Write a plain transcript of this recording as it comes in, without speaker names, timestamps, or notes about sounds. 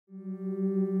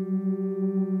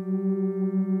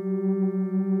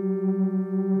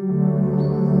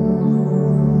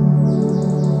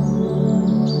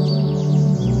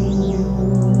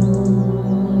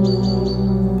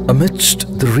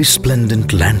Amidst the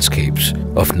resplendent landscapes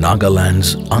of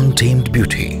Nagaland's untamed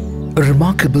beauty, a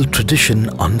remarkable tradition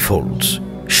unfolds,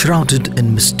 shrouded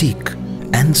in mystique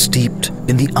and steeped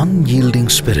in the unyielding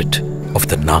spirit of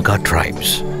the Naga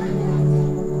tribes.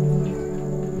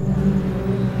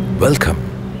 Welcome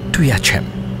to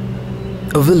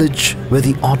Yangkhen, a village where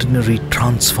the ordinary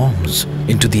transforms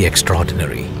into the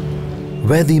extraordinary,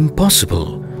 where the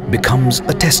impossible becomes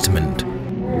a testament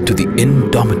to the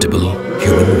indomitable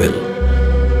human will.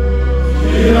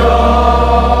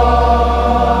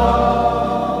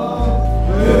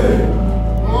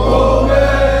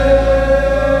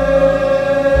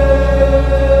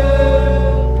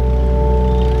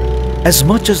 As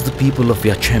much as the people of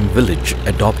Yangkhen village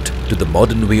adopt to the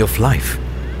modern way of life,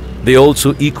 they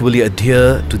also equally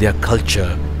adhere to their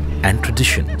culture and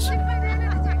traditions.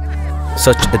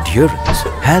 Such adherence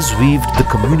has weaved the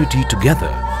community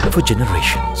together for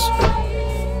generations.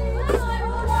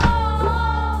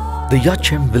 The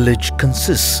Yangkhen village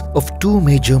consists of two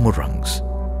major Morungs,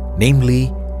 namely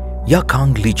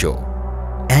Yangkhen Lijo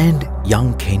and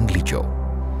Yangkhen Lijo.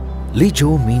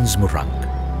 Lijo means Morung,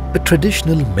 a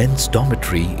traditional men's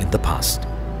dormitory in the past.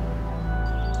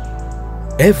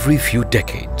 Every few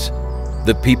decades,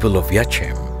 the people of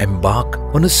Yangkhen embark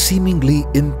on a seemingly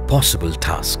impossible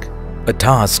task, a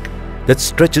task that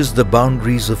stretches the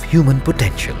boundaries of human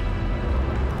potential.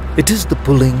 It is the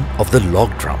pulling of the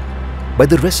log drum by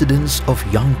the residents of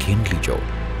Yangkhen Lijo,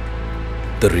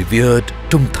 the revered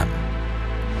Tungthan,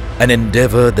 an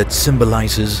endeavor that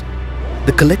symbolizes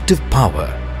the collective power,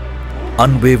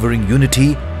 unwavering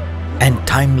unity, and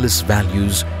timeless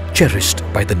values cherished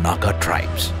by the Naga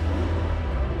tribes.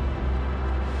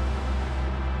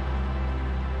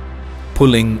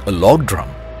 Pulling a log drum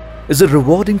is a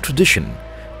rewarding tradition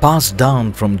passed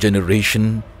down from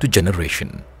generation to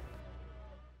generation.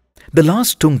 The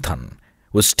last Tungthan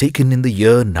was taken in the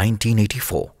year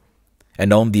 1984,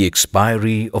 and on the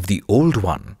expiry of the old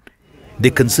one, they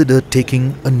considered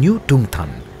taking a new Tungthan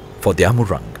for their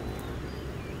Morung.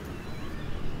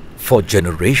 For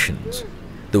generations,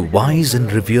 the wise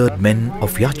and revered men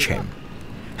of Yangkhen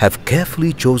have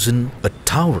carefully chosen a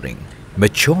towering,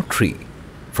 mature tree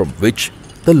from which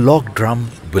the log drum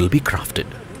will be crafted.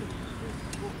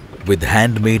 With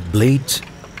handmade blades,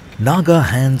 Naga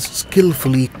hands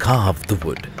skillfully carve the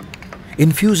wood,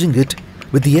 infusing it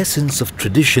with the essence of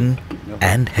tradition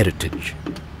and heritage.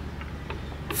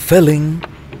 Felling,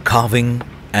 carving,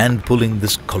 and pulling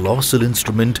this colossal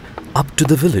instrument up to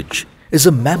the village is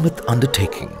a mammoth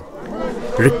undertaking,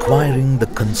 requiring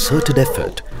the concerted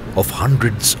effort of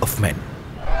hundreds of men.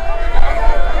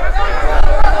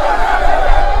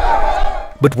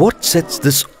 But what sets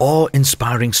this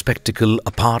awe-inspiring spectacle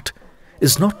apart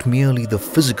is not merely the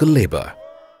physical labor,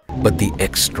 but the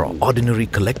extraordinary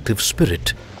collective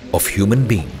spirit of human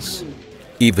beings.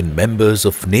 Even members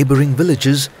of neighboring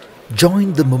villages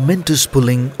join the momentous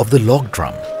pulling of the log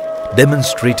drum,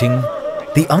 demonstrating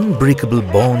the unbreakable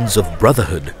bonds of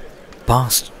brotherhood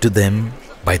passed to them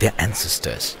by their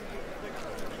ancestors.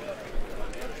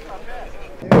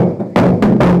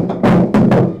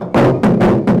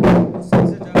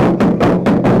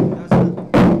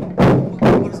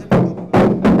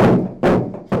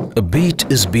 A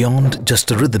beat is beyond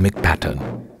just a rhythmic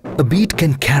pattern. A beat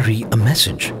can carry a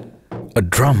message. A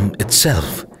drum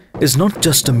itself is not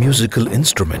just a musical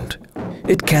instrument.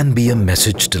 It can be a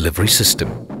message delivery system.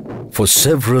 For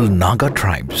several Naga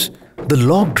tribes, the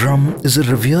log drum is a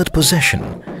revered possession,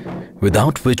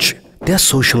 without which their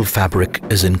social fabric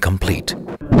is incomplete.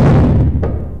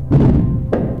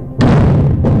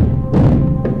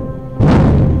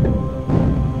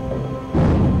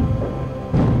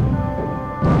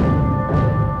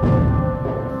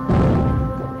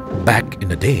 Back in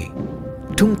the day,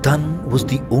 Tungthan was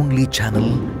the only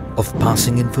channel of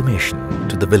passing information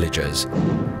to the villagers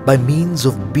by means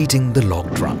of beating the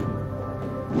log drum,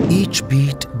 each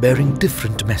beat bearing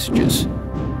different messages.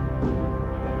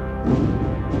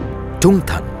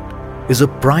 Tungthan is a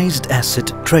prized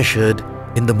asset treasured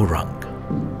in the Morung.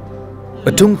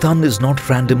 A Tungthan is not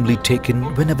randomly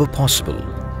taken whenever possible,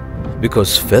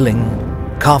 because felling,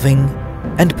 carving,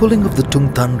 and pulling of the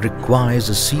Tungthan requires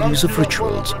a series of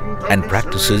rituals and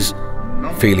practices,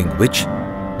 failing which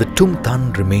the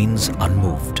Tungthan remains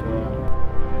unmoved.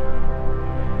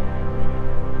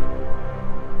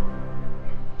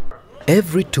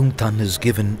 Every Tungthan is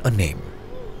given a name,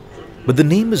 but the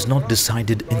name is not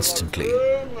decided instantly.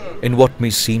 In what may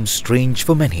seem strange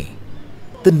for many,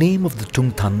 the name of the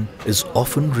Tungthan is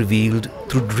often revealed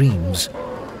through dreams,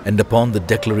 and upon the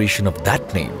declaration of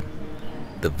that name,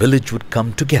 the village would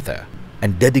come together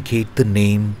and dedicate the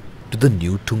name to the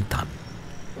new Tungthan.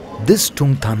 This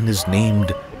Tungthan is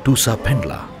named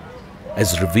Tosaphenla,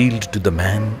 as revealed to the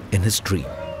man in his dream.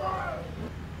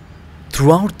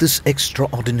 Throughout this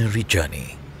extraordinary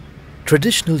journey,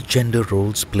 traditional gender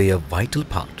roles play a vital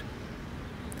part,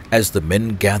 as the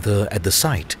men gather at the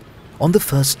site on the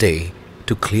first day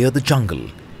to clear the jungle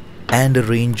and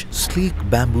arrange sleek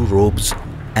bamboo ropes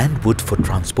and wood for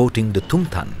transporting the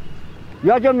Tungthan.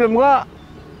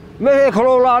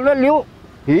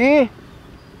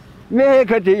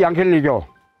 Yangkhen Lijo,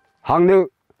 Hangnu,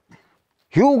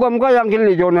 Hugamga Yangkhen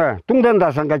Lijo, Tungtan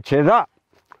Dasanga Cheda,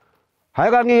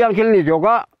 Hagangi Yangkhen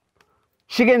Lijoga,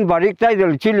 Sigan Barik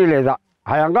title Chili Leda,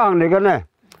 Hayanga Negane,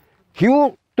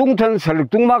 Hugh Tungtan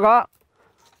Selectumaga,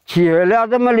 Chiela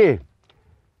the Mali,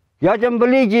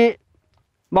 Yajambaliji,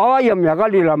 Mawayam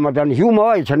Yagalila Madan,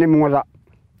 Huma, Chanimura.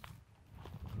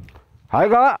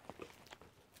 Haga,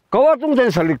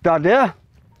 Kawatungtan Selecta there.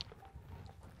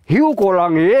 Hiu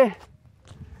Kolangi,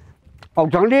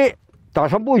 Octangli,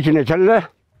 Tasabuch in a chelle.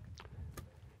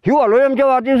 Hiu Aloyam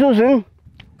Javati Susan,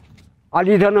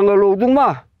 Alitanangalo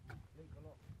Duma,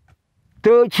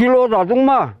 the Chilo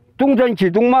Duma, Tungtan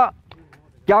Chituma,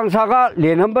 Jansaga,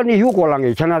 Lenambani Hiu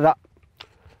Kolangi, Chanada.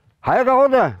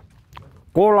 Hayaga,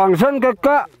 Kolangsan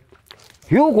Kaka,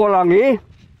 Hiu Kolangi,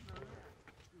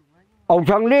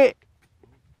 Octangli,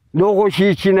 Nogo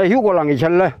China Hiu Kolangi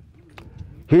chelle.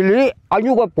 Hili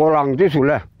anyuga polang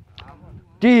disule.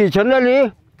 Di channeli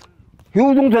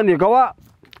Hudungtani kawa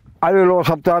alilo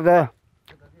saptade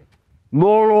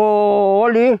molo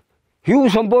oli Hu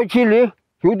sampo chili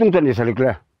Hudungtani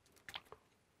salikle.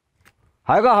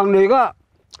 Haga hangnega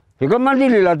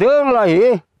higamandili la dengla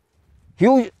hi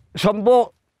Hu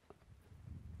sampo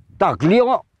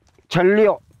taklio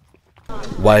chanlio.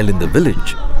 While in the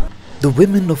village, the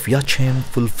women of Yangkhen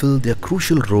fulfill their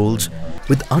crucial roles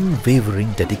with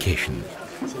unwavering dedication.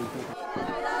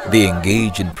 They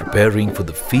engage in preparing for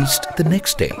the feast the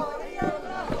next day.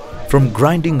 From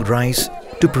grinding rice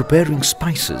to preparing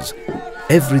spices,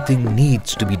 everything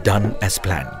needs to be done as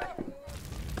planned.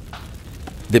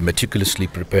 They meticulously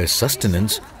prepare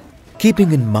sustenance,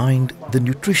 keeping in mind the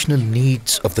nutritional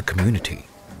needs of the community.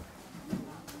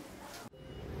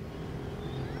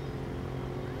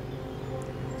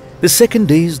 The second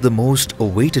day is the most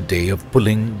awaited day of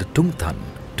pulling the Tungthan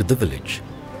to the village.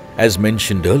 As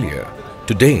mentioned earlier,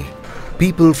 today,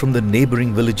 people from the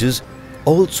neighboring villages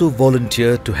also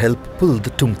volunteer to help pull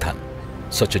the Tungthan.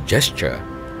 Such a gesture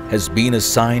has been a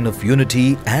sign of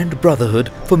unity and brotherhood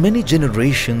for many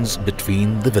generations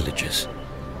between the villages.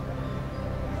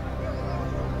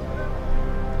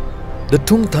 The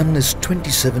Tungthan is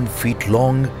 27 feet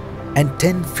long and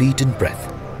 10 feet in breadth.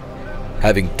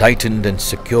 Having tightened and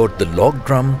secured the log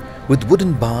drum with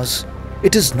wooden bars,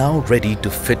 it is now ready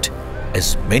to fit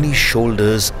as many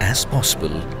shoulders as possible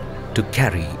to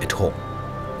carry it home.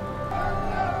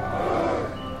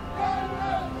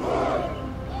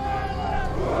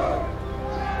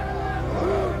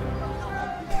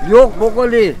 Yok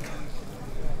bokoli,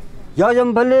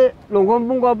 Yajambali,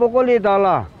 Longombunga bokoli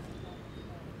dala.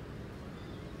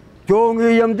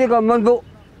 Jongi Yamtika Mandu.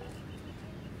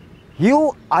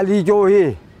 Hiu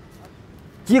Alijohi,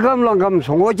 Jikam Langam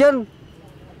Songojan,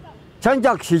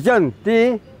 Chanjak Sijan,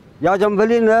 Ti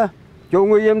Yajambalina,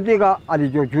 Jonguyam Diga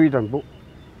Alijo Juidanbu.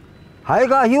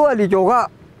 Haiga Hiu Alijoga,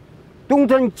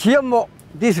 Tungtan Chiamo,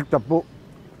 Districtapu.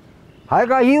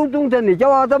 Haiga Hiu Tungtan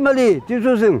Jawadamali,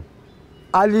 Tisusin,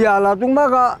 Aliala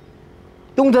Tumaga,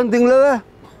 Tungtan Dingle,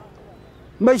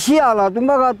 Messiala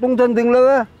Tumaga, Tungtan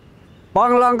Dingle,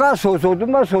 Banglanga, Soso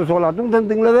Tuma, Sosola, Tungtan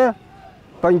Dingle.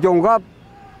 Panjongga,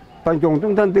 Panjong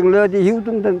Tungtan Dingle, di Hiu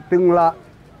Tungtan Dingla,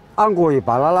 Angoi,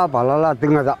 Balala,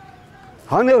 Dingada.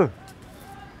 Hanu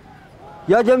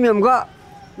Yajamyamga,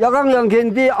 Yagang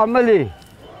Yangkhen di Amali,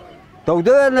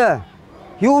 Todene,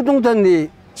 Hiu Tungtan di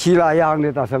Chila Yang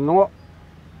di Tasamno,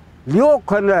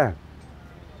 Liokane,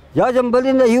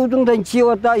 Yajambalina Hiu Tungtan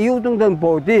Chiwata, Hiu Tungtan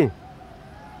Bodi,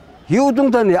 Hiu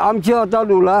Tungtan di Amchiwata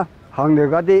Lula,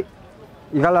 Hangnegadi,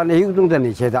 Igalane Hiu Tungtan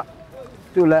di Cheda.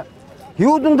 Tule.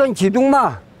 Yudungtan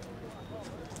Chidungma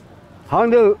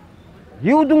Hangde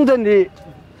Yudungtan di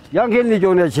Yangkhen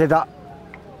Lijo ne Cheda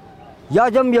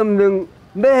Yajam Yamling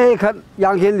Mehekat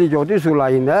Yangkhen Lijo di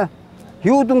Sulaine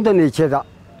Yudungtan di Cheda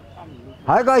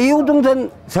Haga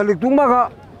Yudungtan Salikdungma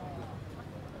ka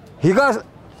Higa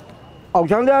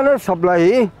Auchangdana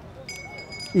Sablai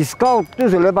Scout di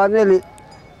Sulebaneli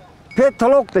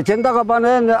Petalok the Chendaka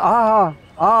Banen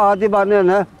aha di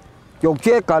Banen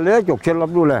Jokche Kale Jokche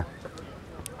Labdule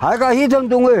Haga Hitam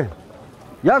Dungue,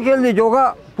 Yangkhen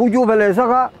Lijoga, Puju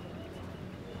Velesaga,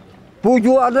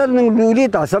 Puju Adan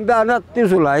Lulita, Sambana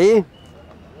Tisulai,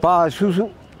 Pa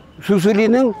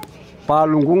Susulining, pa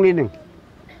lung kung ni ning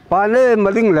pa ne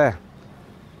maling le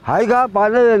hai ga pa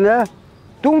ne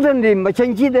tung thân di ma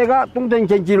chen chi de ga tung thân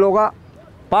chen chi lo ga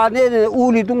pa ne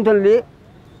u li tung thân li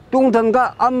tung thân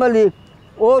ga amali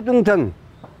o tung thân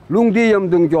lung di yam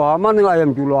dung jo ma ne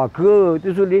ayam ju lo ke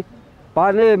tu su li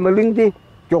pa ne maling di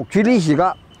chok chi li si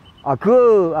ga a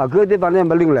ke de pa ne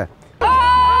maling le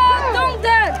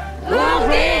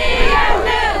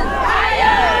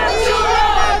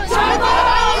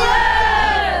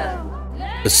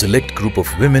A select group of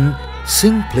women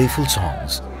sing playful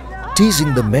songs,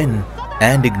 teasing the men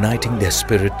and igniting their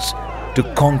spirits to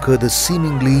conquer the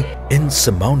seemingly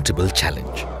insurmountable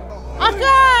challenge.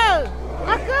 Akal!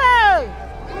 Akal!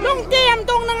 Lung tiam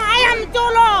tong nang ayam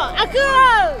jolo!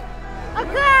 Akal!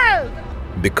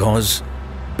 Akal! Because,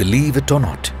 believe it or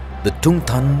not, the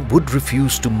Tungthan would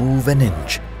refuse to move an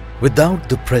inch without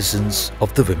the presence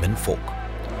of the women folk.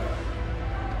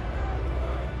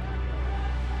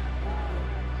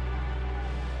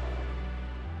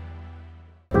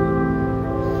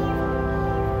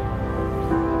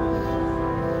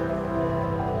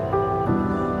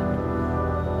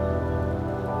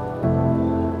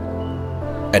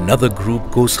 Another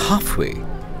group goes halfway,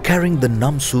 carrying the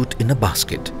namsut in a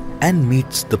basket, and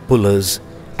meets the pullers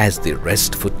as they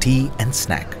rest for tea and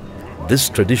snack. This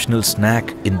traditional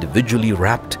snack, individually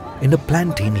wrapped in a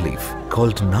plantain leaf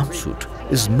called namsut,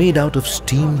 is made out of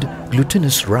steamed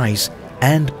glutinous rice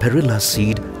and perilla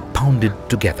seed pounded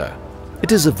together.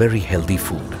 It is a very healthy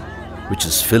food, which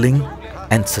is filling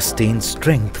and sustains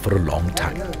strength for a long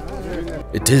time.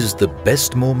 It is the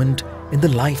best moment in the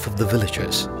life of the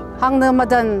villagers. Hang na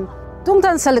madan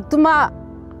tungtan salik tuma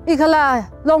ikala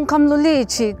longkam luli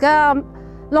chi ga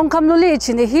longkam luli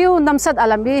chi ni hiu namsat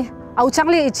alami au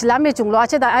changli ichilami chunglo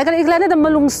ache da ai ikla ne da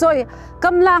malungsoi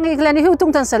kamlang ikla ni hiu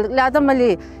tungtan salik la da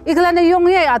mali ikla ne yong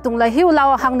ye atung la hiu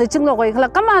law hang ne chinglo ko ikla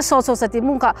kama so sati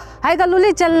mungka ai ga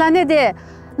luli challa ne de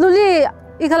luli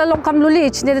ikala longkam luli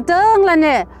chi ne dang la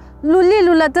ne luli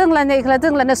lula dang la ne ikla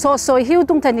dang la ne so hiu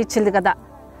tungtan ni chil ga da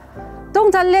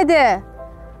tungtan le de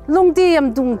lung di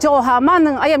yam dung jo ha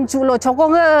manang ayam chulo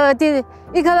chokong di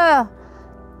ikala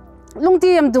lung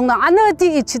di yam dung ana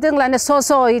di ichideng la ne so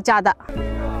I jada.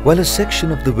 While a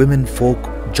section of the women folk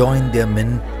join their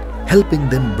men, helping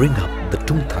them bring up the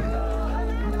Tungthan,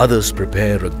 others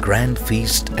prepare a grand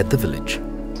feast at the village.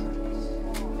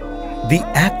 The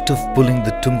act of pulling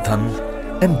the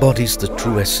Tungthan embodies the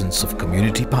true essence of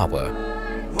community power,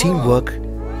 teamwork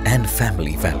and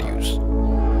family values.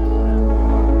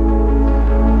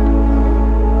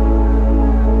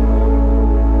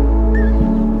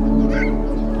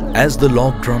 As the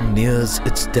log drum nears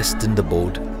its destined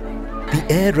abode, the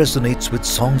air resonates with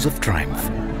songs of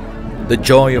triumph. The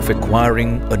joy of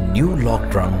acquiring a new log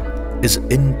drum is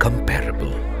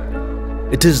incomparable.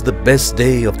 It is the best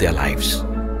day of their lives.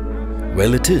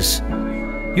 Well, it is.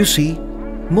 You see,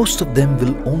 most of them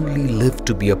will only live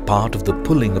to be a part of the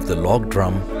pulling of the log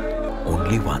drum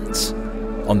only once.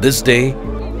 On this day,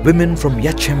 women from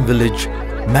Yangkhen village,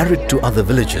 married to other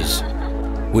villages,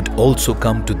 would also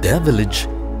come to their village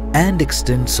and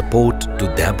extend support to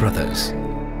their brothers.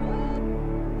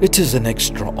 It is an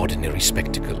extraordinary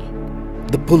spectacle,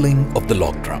 the pulling of the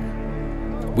log drum.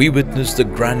 We witness the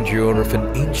grandeur of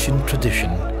an ancient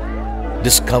tradition,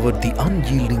 discovered the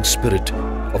unyielding spirit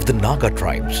of the Naga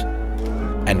tribes,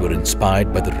 and were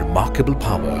inspired by the remarkable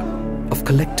power of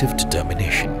collective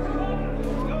determination.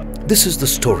 This is the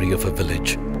story of a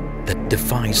village that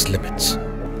defies limits,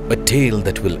 a tale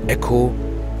that will echo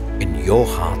in your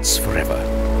hearts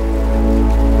forever.